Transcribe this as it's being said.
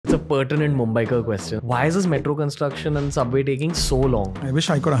It's a pertinent Mumbaikar question. Why is this metro construction and subway taking so long? I wish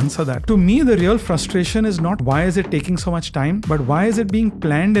I could answer that. To me, the real frustration is not why is it taking so much time, but why is it being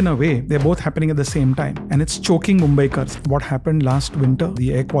planned in a way they're both happening at the same time. And it's choking Mumbaikars. What happened last winter,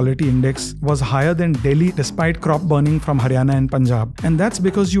 the air quality index was higher than Delhi despite crop burning from Haryana and Punjab. And that's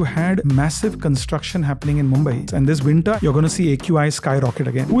because you had massive construction happening in Mumbai. And this winter, you're going to see AQI skyrocket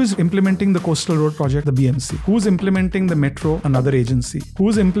again. Who is implementing the coastal road project? The BMC. Who's implementing the metro? Another agency.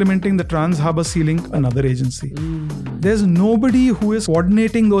 Who's implementing the Trans Harbour Sea Link? Another agency. There's nobody who is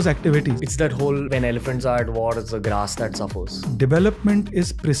coordinating those activities. It's that whole when elephants are at war, it's the grass that suffers. Development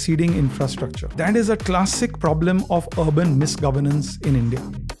is preceding infrastructure. That is a classic problem of urban misgovernance in India.